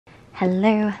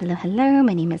Hello,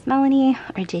 my name is Melanie,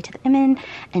 or jtotheimin,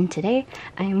 and today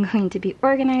I am going to be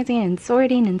organizing and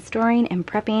sorting and storing and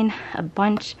prepping a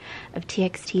bunch of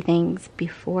TXT things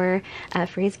before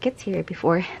Freeze gets here,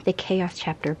 before the chaos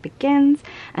chapter begins.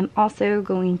 I'm also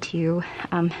going to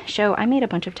show, I made a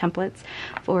bunch of templates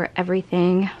for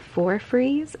everything for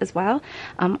Freeze as well,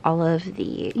 all of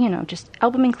the, just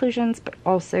album inclusions, but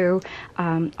also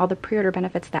all the pre-order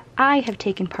benefits that I have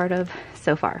taken part of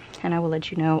so far, and I will let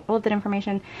you know all of that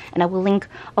information, and I will link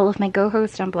all of my Go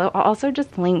hosts down below. I'll also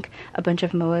just link a bunch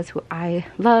of MOAs who I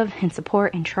love and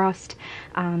support and trust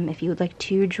if you would like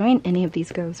to join any of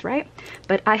these Go's, right?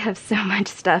 But I have so much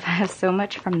stuff. I have so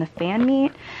much from the fan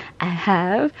meet. I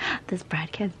have this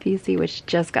broadcast PC which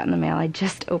just got in the mail. I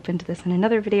just opened this in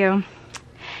another video,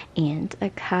 and a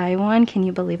Kai one. Can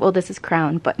you believe? Well, this is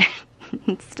Crown, but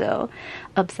still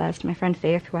obsessed. My friend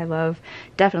Faith, who I love,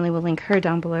 definitely will link her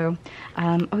down below.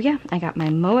 Oh yeah, I got my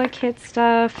MOA kit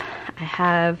stuff. I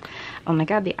have, oh my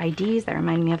god, the IDs that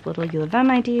remind me of little U of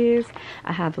M IDs.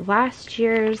 I have last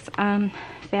year's fan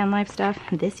live stuff,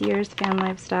 this year's fan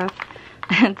live stuff,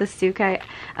 the Sukai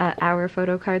hour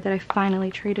photo card that I finally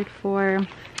traded for.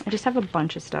 I just have a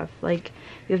bunch of stuff, like,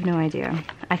 you have no idea.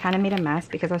 I kind of made a mess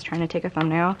because I was trying to take a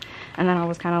thumbnail, and then I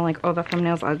was kind of like, oh, the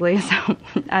thumbnail's ugly, so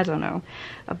I don't know.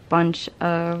 A bunch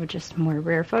of just more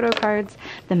rare photo cards,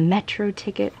 the metro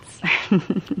tickets,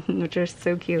 which are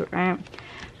so cute, right?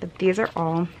 But these are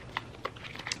all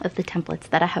of the templates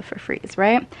that I have for Freeze,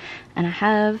 right? And I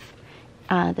have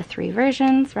the 3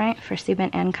 versions, right, for Subin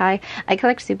and Kai. I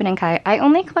collect Subin and Kai. I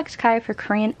only collect Kai for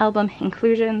Korean album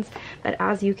inclusions, but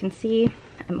as you can see,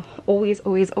 I'm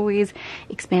always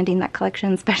expanding that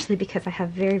collection, especially because I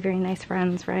have very nice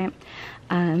friends, right?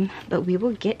 But we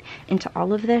will get into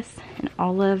all of this and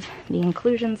all of the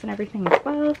inclusions and everything as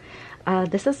well.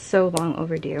 This is so long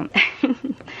overdue.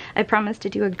 I promised to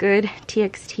do a good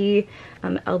TXT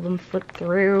album flip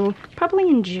through probably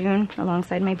in June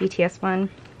alongside my BTS one,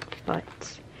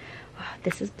 but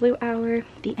this is Blue Hour,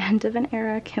 the end of an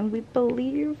era, can we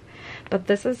believe? But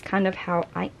this is kind of how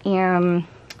I am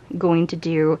going to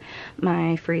do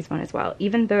my Freeze one as well.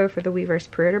 Even though for the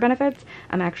Weverse pre-order benefits,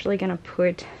 I'm actually gonna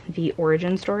put the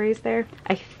origin stories there.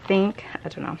 I think, I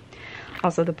don't know.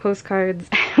 Also the postcards,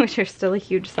 which are still a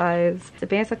huge size. So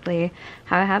basically,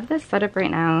 how I have this set up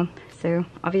right now, so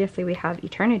obviously we have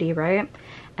Eternity, right?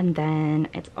 And then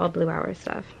it's all Blue Hour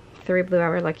stuff. 3 Blue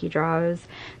Hour lucky draws,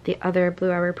 the other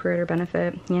Blue Hour pre-order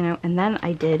benefit, and then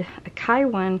I did a Kai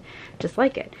one just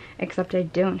like it, except I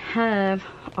don't have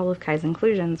all of Kai's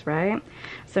inclusions, right?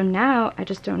 So now I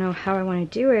just don't know how I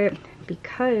want to do it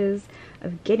because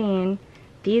of getting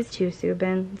these 2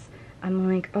 Subins. I'm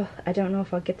like, oh, I don't know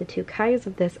if I'll get the 2 Kais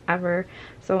of this ever.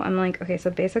 So I'm like, okay,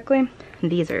 so basically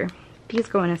these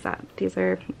go in a set. These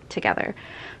are together.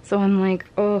 So I'm like,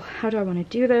 oh, how do I want to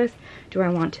do this? Do I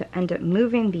want to end up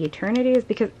moving the Eternities?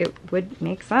 Because it would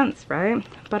make sense, right?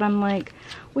 But I'm like,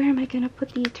 where am I going to put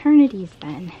the Eternities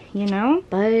then?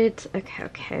 But,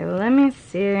 okay, let me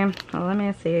see.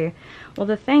 Well,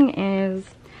 the thing is,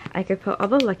 I could put all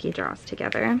the lucky draws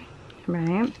together,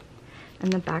 right?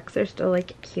 And the backs are still,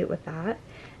 like, cute with that.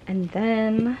 And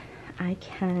then I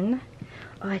can,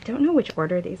 oh, I don't know which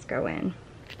order these go in.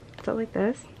 So like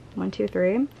this, 1, 2,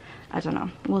 3. I don't know.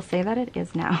 We'll say that it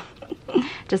is now,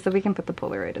 just so we can put the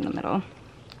Polaroid in the middle.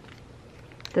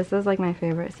 This is like my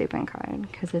favorite Subin card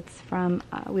because it's from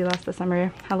We Lost the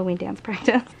Summer Halloween Dance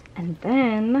Practice. And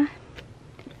then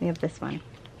we have this one.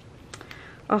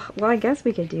 Oh, well, I guess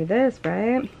we could do this,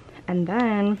 right? And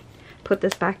then put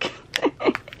this back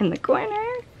in the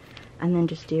corner, and then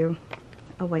just do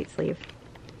a white sleeve.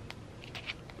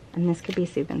 And this could be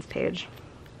Subin's page.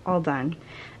 All done.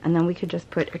 And then we could just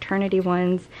put Eternity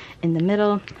ones in the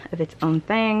middle of its own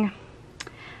thing.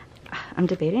 I'm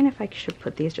debating if I should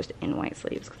put these just in white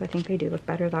sleeves because I think they do look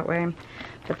better that way.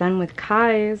 But then with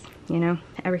Kai's,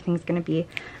 everything's going to be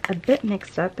a bit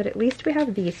mixed up, but at least we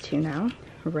have these 2 now,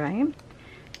 right?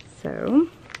 So,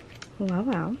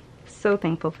 wow. So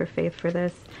thankful for Faith for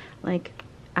this. Like,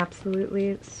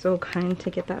 absolutely so kind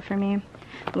to get that for me.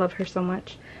 I love her so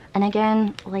much. And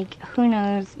again, like, who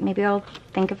knows, maybe I'll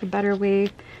think of a better way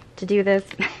to do this.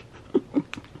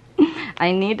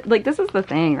 I need, like, this is the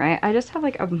thing, right? I just have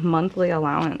like a monthly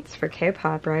allowance for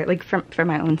K-pop, right? Like for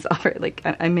my own self, right? Like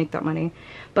I make that money,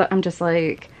 but I'm just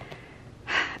like,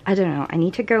 I don't know. I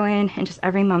need to go in and just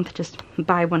every month just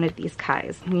buy one of these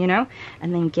Kais, and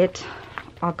then get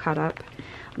all caught up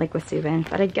like with Subin.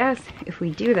 But I guess if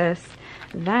we do this,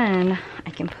 then I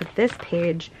can put this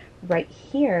page right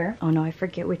here. Oh no, I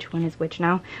forget which one is which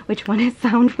now. Which one is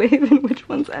Soundwave and which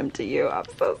one's MTU. I'm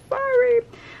so sorry.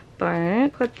 but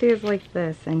put these like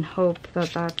this and hope that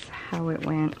that's how it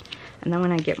went. And then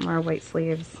when I get more white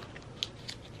sleeves,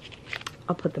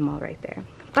 I'll put them all right there.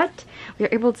 But we are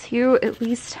able to at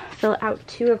least fill out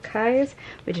 2 of Kai's,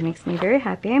 which makes me very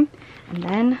happy. And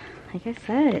then, like I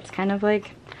said, it's kind of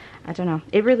like, I don't know,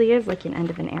 it really is like an end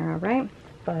of an era, right?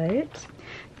 But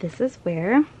this is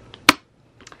where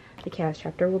the Chaos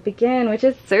chapter will begin, which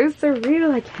is so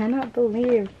surreal, I cannot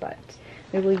believe. But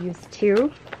we will use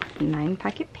 2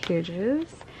 9-packet pages.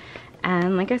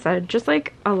 And like I said, just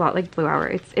like a lot like Blue Hour,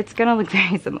 it's gonna look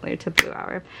very similar to Blue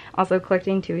Hour. Also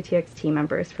collecting 2 TXT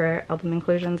members for album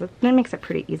inclusions, it makes it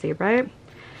pretty easy, right?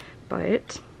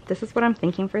 But this is what I'm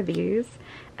thinking for these.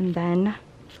 And then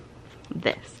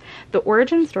this. The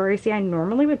origin story, see, I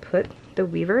normally would put the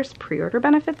Weaver's pre-order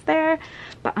benefits there,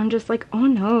 but I'm just like, oh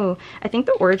no. I think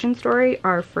the origin story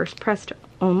are first pressed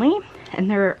only, and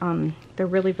they're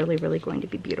really going to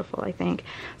be beautiful, I think.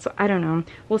 So I don't know,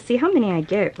 we'll see how many I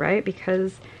get, right?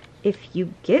 Because if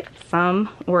you get some,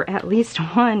 or at least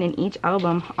 1 in each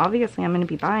album, obviously I'm going to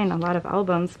be buying a lot of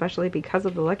albums, especially because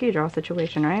of the lucky draw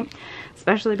situation, right?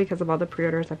 Especially because of all the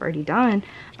pre-orders I've already done.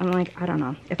 I'm like, I don't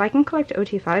know, if I can collect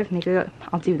OT5, maybe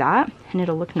I'll do that and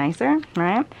it'll look nicer,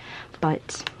 right?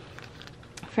 But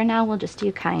for now, we'll just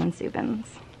do Kai and Subins.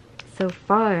 So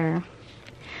far,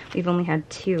 we've only had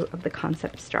 2 of the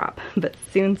concepts drop, but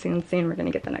soon we're gonna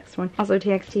get the next one. Also,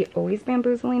 TXT always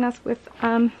bamboozling us with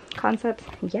concepts,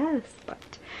 yes,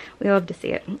 but we love to see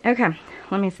it. Okay,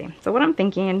 let me see. So what I'm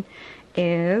thinking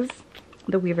is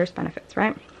the Weaver's benefits,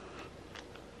 right?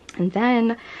 And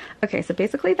then, okay, so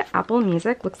basically the Apple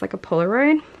Music looks like a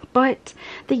Polaroid, but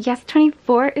the Yes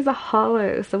 24 is a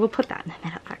holo, so we'll put that in the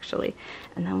middle actually.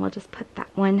 And then we'll just put that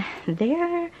one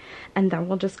there, and then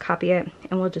we'll just copy it,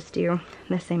 and we'll just do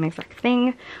the same exact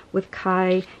thing with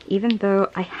Kai, even though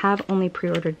I have only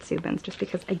pre-ordered Subins, just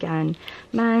because, again,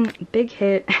 man, big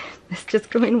hit. It's just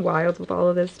going wild with all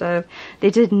of this stuff. They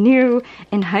did new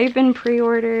and hyphen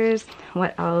pre-orders.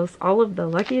 What else? All of the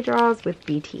lucky draws with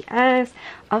BTS.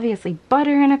 Obviously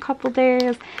Butter in a couple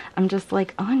days. I'm just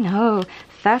like, oh no,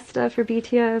 Festa for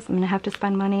BTS. I'm gonna have to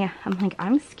spend money. I'm like,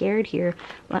 I'm scared here.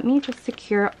 Let me just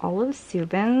secure all of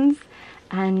Subins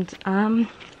and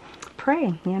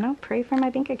pray, you know, pray for my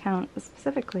bank account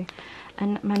specifically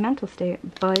and my mental state.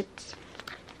 But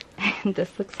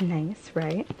this looks nice,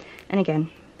 right? And again,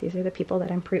 these are the people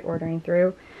that I'm pre-ordering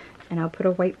through, and I'll put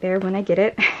a white there when I get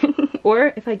it.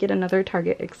 Or if I get another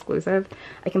Target exclusive,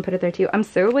 I can put it there too. I'm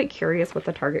so like curious what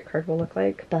the Target card will look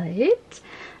like. But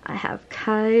I have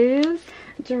Kai's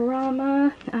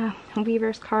Drama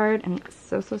Weaver's card, and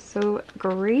so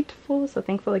grateful, so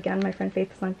thankful. Again, my friend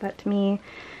Faith sent that to me.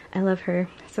 I love her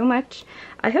so much.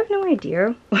 I have no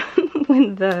idea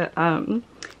when the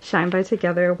Shine by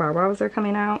Together Wow Wows are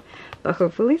coming out, but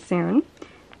hopefully soon.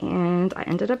 And I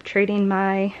ended up trading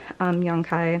my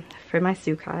Yongkai for my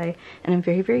Sukai, and I'm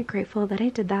very grateful that I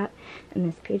did that. And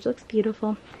this page looks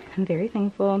beautiful. I'm very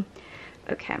thankful.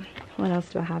 Okay, what else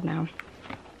do I have now?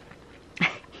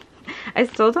 I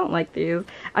still don't like these.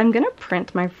 I'm gonna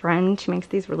print my friend. She makes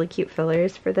these really cute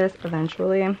fillers for this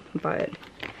eventually, but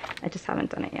I just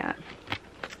haven't done it yet.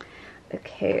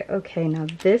 Okay, now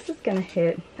this is gonna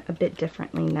hit a bit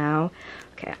differently now.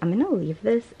 Okay, I'm gonna leave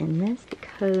this in this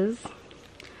because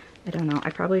I don't know, I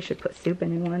probably should put Subin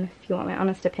in one if you want my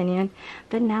honest opinion.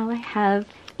 But now I have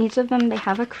each of them, they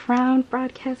have a Crown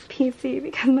broadcast PC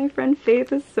because my friend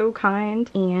Faith is so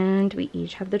kind. And we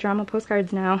each have the drama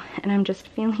postcards now, and I'm just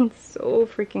feeling so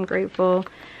freaking grateful.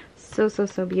 So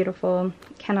beautiful.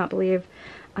 Cannot believe.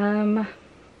 I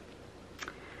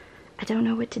don't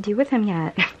know what to do with him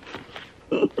yet.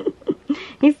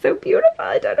 He's so beautiful,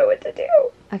 I don't know what to do.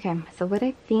 Okay, so what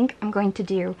I think I'm going to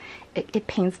do, it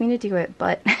pains me to do it,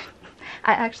 but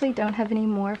I actually don't have any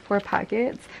more 4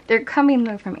 pockets. They're coming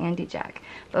though from Andy Jack.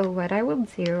 But what I will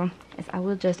do is I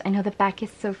will just, I know the back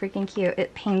is so freaking cute,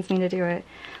 it pains me to do it,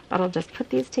 but I'll just put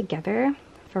these together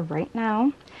for right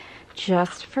now.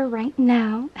 Just for right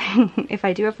now. If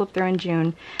I do a flip through in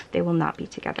June, they will not be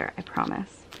together, I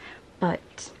promise.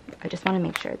 But I just want to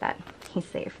make sure that he's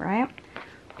safe, right?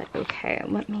 But okay,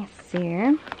 let me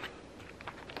see.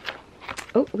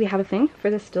 Oh, we have a thing for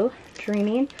the Still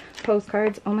Dreaming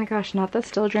postcards. Oh my gosh, not the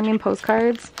Still Dreaming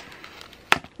postcards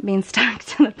being stuck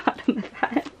to the bottom of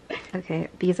that. Okay,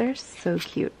 these are so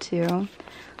cute too.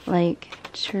 Like,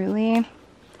 truly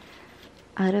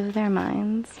out of their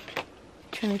minds.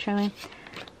 Truly.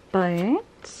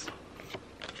 But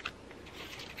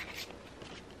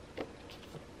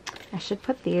I should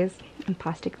put these in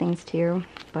plastic things too,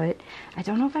 but I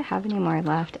don't know if I have any more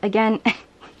left. Again,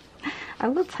 I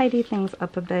will tidy things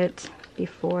up a bit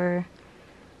before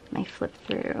my flip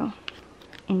through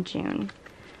in June.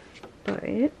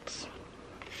 But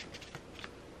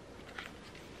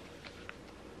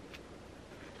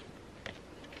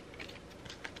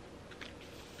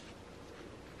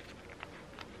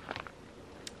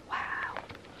wow,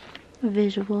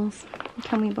 visuals.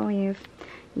 Can we believe?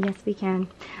 Yes, we can.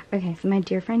 Okay, so my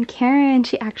dear friend Karen,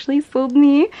 she actually sold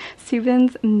me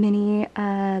Subin's mini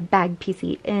bag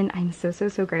PC, and I'm so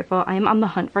grateful. I'm on the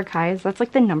hunt for Kai's. That's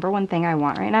like the #1 thing I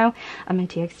want right now on my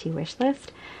TXT wish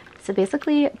list. So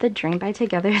basically, the Dream by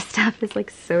Together stuff is like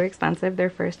so expensive, their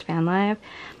first fan live,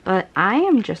 but I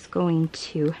am just going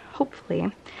to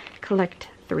hopefully collect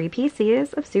 3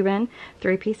 PCs of Subin,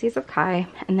 3 PCs of Kai,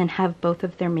 and then have both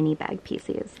of their mini bag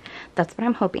PCs. That's what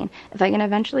I'm hoping. If I can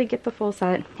eventually get the full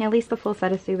set, at least the full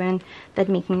set of Subin, that'd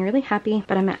make me really happy,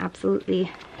 but I'm in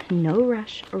absolutely no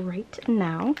rush right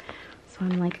now. So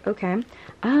I'm like, okay,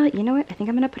 you know what? I think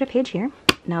I'm gonna put a page here.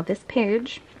 Now this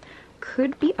page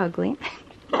could be ugly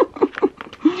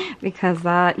because,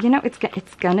 you know,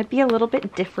 it's gonna be a little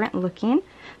bit different looking,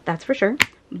 that's for sure.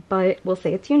 But we'll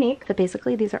say it's unique. But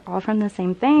basically these are all from the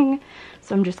same thing.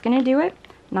 So I'm just gonna do it.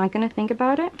 Not gonna think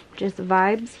about it. Just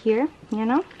vibes here, you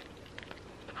know?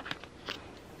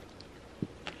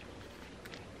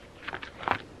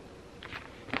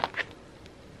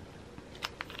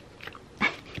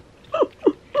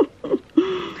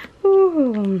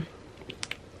 Ooh.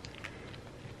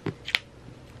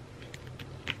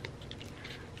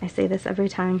 I say this every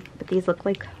time, but these look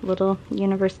like little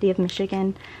University of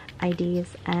Michigan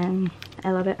IDs, and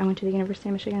I love it. I went to the University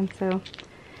of Michigan, so.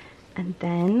 And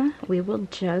then we will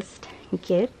just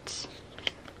get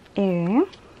a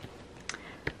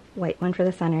white one for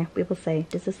the center. We will say,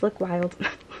 does this look wild?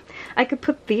 I could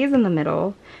put these in the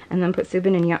middle and then put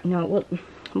Subin in. No,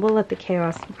 we'll let the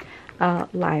chaos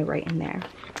lie right in there.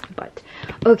 But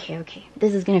okay,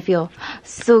 this is gonna feel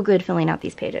so good filling out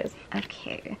these pages.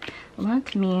 Okay,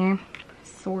 let me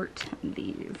sort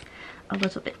these a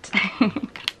little bit.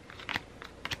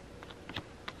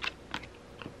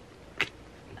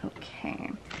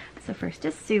 Okay, so first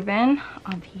is Subin,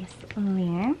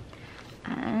 obviously,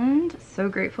 and so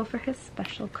grateful for his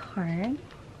special card.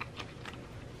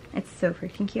 It's so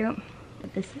freaking cute.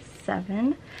 But this is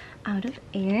 7 out of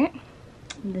 8.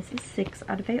 This is 6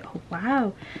 out of 8. Oh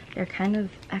wow, they're kind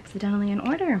of accidentally in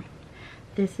order.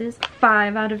 This is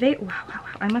 5 out of 8. Wow.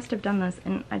 I must have done this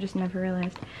and I just never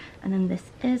realized. And then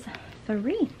this is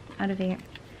 3 out of 8.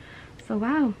 So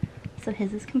wow, so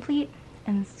his is complete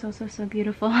and so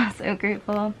beautiful. So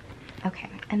grateful. Okay,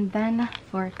 and then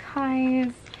for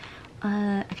Kai's,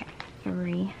 okay,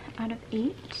 3 out of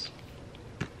 8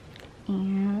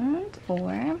 and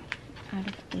 4 out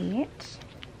of 8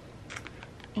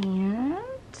 and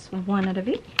 1 out of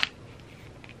 8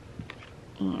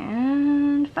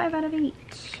 and 5 out of 8.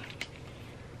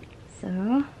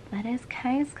 So that is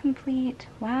Kai's complete.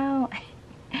 Wow.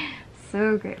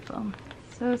 So grateful.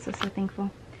 So thankful.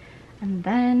 And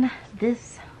then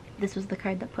this was the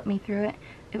card that put me through it.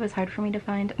 It was hard for me to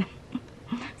find.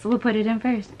 So we'll put it in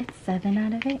first. It's 7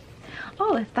 out of 8.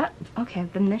 Oh, if that, okay,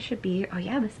 then this should be, oh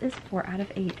yeah, this is 4 out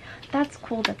of 8. That's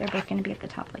cool that they're both gonna be at the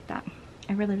top like that.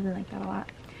 I really like that a lot.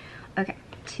 Okay,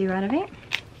 2 out of 8.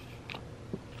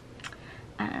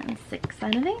 And 6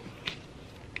 out of 8.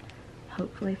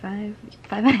 Hopefully 5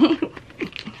 out of 8.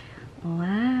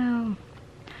 Wow.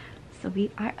 So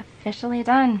we are officially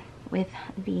done with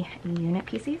the unit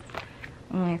PCs,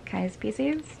 with Kai's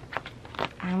PCs,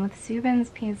 and with Subin's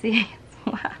PCs.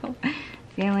 Wow.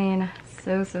 Feeling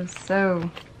so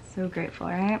grateful,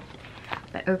 right?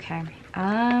 But okay.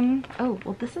 Oh,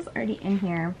 well this is already in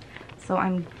here. So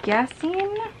I'm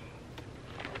guessing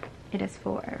it is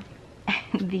for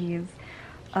these.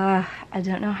 I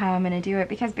don't know how I'm gonna do it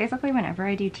because basically whenever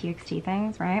I do TXT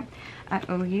things, right, I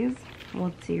always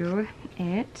will do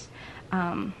it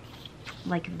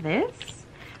like this.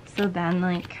 So then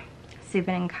like Subin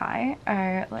and Kai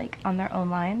are like on their own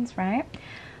lines, right?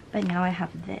 But now I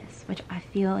have this, which I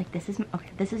feel like this is, okay,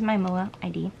 this is my MOA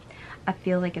ID. I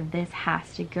feel like this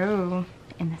has to go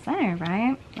in the center,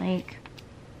 right? Like,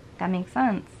 that makes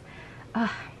sense.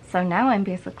 So now I'm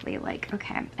basically like,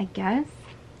 okay, I guess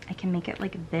I can make it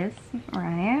like this,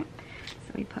 right?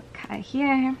 So we put Kai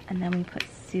here, and then we put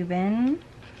Subin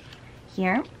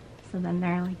here. So then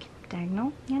they're like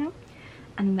diagonal, you know?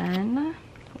 And then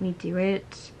we do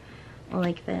it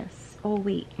like this. Oh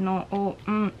wait, no,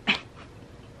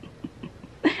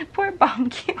 Poor Bomb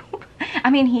Cube. I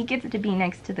mean, he gets to be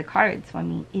next to the card, so I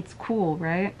mean, it's cool,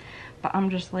 right? But I'm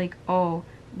just like, oh,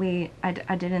 wait, I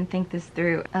didn't think this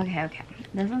through. Okay,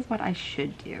 this is what I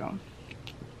should do.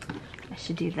 I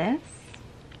should do this,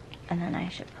 and then I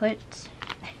should put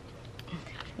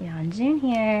yeah, on June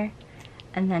here,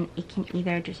 and then it can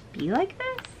either just be like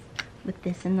this with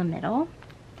this in the middle.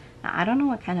 Now, I don't know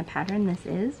what kind of pattern this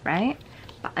is, right?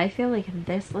 But I feel like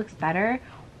this looks better,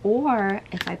 or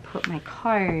if I put my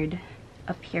card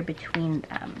up here between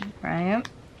them, right?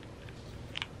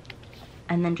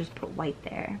 And then just put white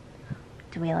there.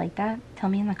 Do we like that? Tell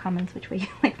me in the comments which way you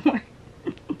like more.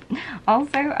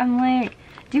 Also, I'm like,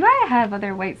 do I have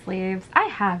other white sleeves? I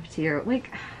have to. Like,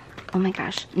 oh my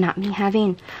gosh, not me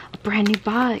having a brand new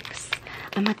box.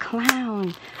 I'm a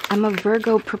clown. I'm a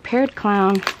Virgo prepared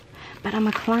clown, but I'm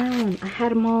a clown. I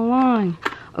had them all along.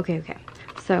 Okay.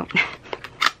 So,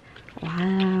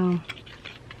 wow.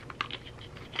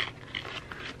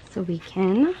 So we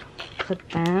can put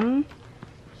them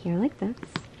here like this,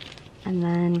 and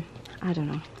then, I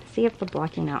don't know, see if the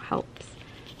blocking out helps,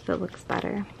 if it looks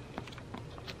better.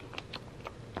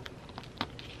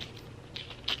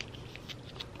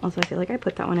 Also, I feel like I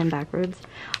put that one in backwards.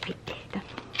 I did.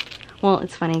 Well,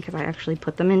 it's funny because I actually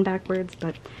put them in backwards,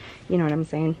 but you know what I'm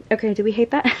saying. Okay, do we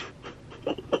hate that?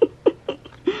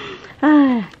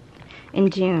 In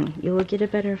June, you will get a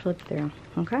better flip through,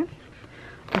 okay?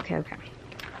 Okay.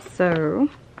 So,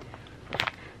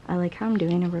 I like how I'm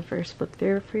doing a reverse flip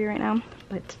through for you right now,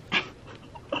 but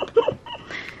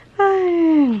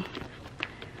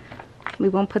we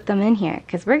won't put them in here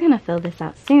because we're gonna fill this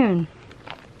out soon.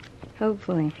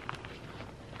 Hopefully.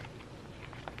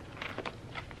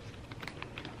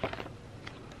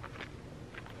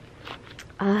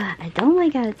 I don't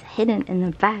like how it's hidden in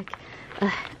the back.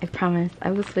 I promise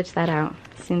I will switch that out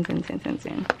soon.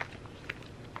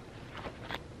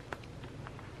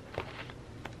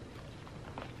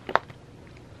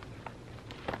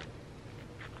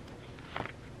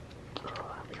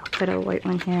 Put a white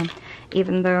one here,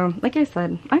 even though, like I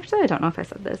said, actually I don't know if I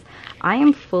said this, I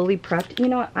am fully prepped. You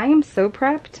know what, I am so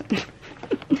prepped.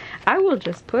 I will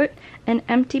just put an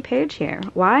empty page here.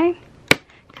 Why?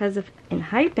 Because if in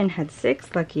Hypin had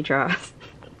 6 lucky draws,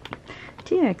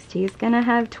 TXT is gonna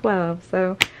have 12,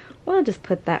 so we'll just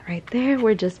put that right there.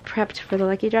 We're just prepped for the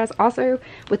lucky draws. Also,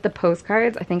 with the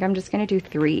postcards, I think I'm just gonna do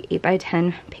 3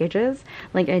 8x10 pages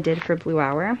like I did for Blue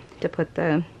Hour to put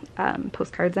the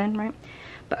postcards in, right?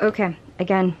 But okay,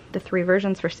 again, the 3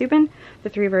 versions for Subin, the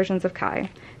 3 versions of Kai,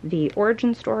 the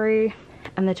origin story,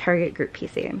 and the target group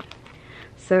PC.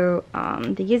 So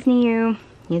the Yizniu,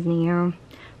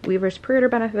 Weaver's pre-order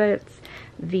benefits,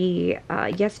 the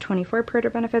Yes 24 pre-order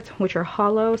benefits, which are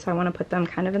hollow, so I want to put them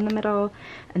kind of in the middle,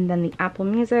 and then the Apple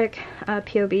Music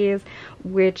POBs,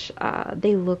 which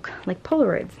they look like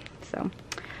Polaroids. So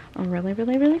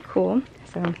really cool.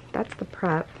 So that's the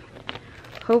prep.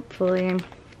 Hopefully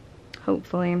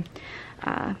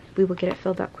we will get it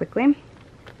filled up quickly,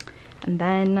 and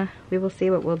then we will see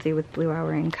what we'll do with Blue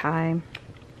Hour and Kai.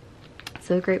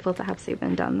 So grateful to have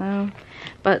Subin done though.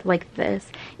 But like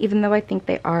this, even though I think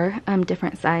they are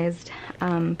different sized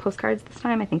postcards this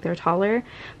time, I think they're taller,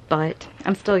 but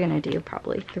I'm still gonna do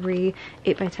probably 3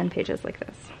 8x10 pages like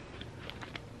this.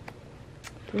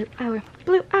 Blue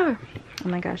Hour. Oh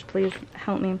my gosh, please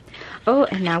help me. Oh,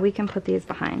 and now we can put these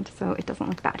behind so it doesn't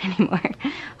look bad anymore.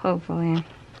 Hopefully.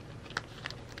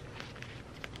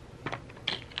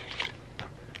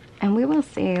 And we will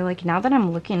see, like, now that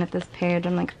I'm looking at this page,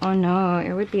 I'm like, oh no,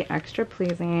 it would be extra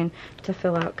pleasing to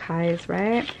fill out Kai's,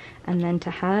 right? And then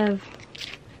to have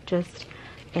just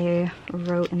a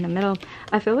row in the middle.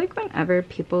 I feel like whenever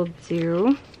people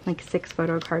do like 6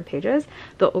 photo card pages,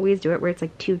 they'll always do it where it's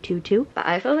like 2, 2, 2. But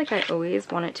I feel like I always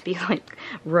want it to be like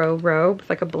row, row with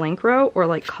like a blank row, or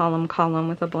like column, column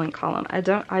with a blank column. I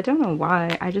don't know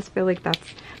why. I just feel like that's,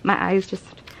 my eyes just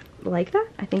like that.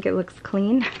 I think it looks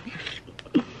clean.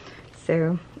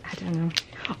 So I don't know.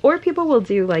 Or people will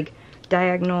do like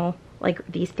diagonal, like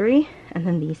these 3 and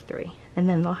then these 3, and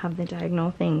then they'll have the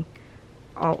diagonal thing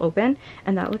all open,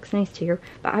 and that looks nice too.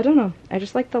 But I don't know, I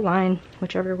just like the line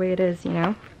whichever way it is, you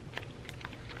know.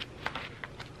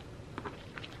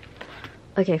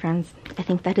 Okay friends, I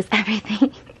think that is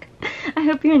everything. I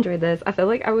hope you enjoyed this. I feel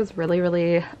like I was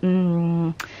really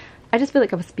I just feel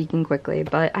like I was speaking quickly,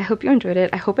 but I hope you enjoyed it.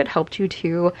 I hope it helped you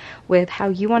too with how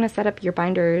you want to set up your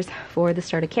binders for the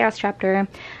Start of Chaos chapter.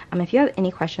 If you have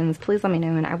any questions, please let me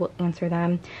know and I will answer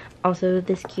them. Also,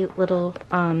 this cute little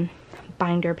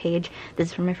binder page, this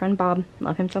is from my friend Bob.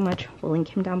 Love him so much. We'll link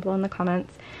him down below in the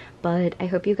comments. But I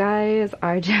hope you guys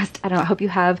are just, I don't know, I hope you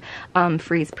have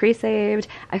Freeze pre-saved.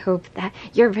 I hope that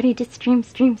you're ready to stream.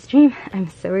 I'm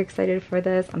so excited for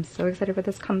this. I'm so excited for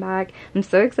this comeback. I'm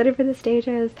so excited for the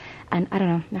stages. And I don't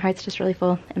know, my heart's just really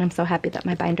full. And I'm so happy that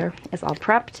my binder is all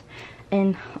prepped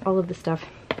and all of the stuff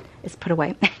is put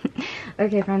away.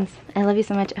 Okay, friends, I love you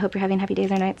so much. I hope you're having happy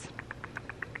days or nights.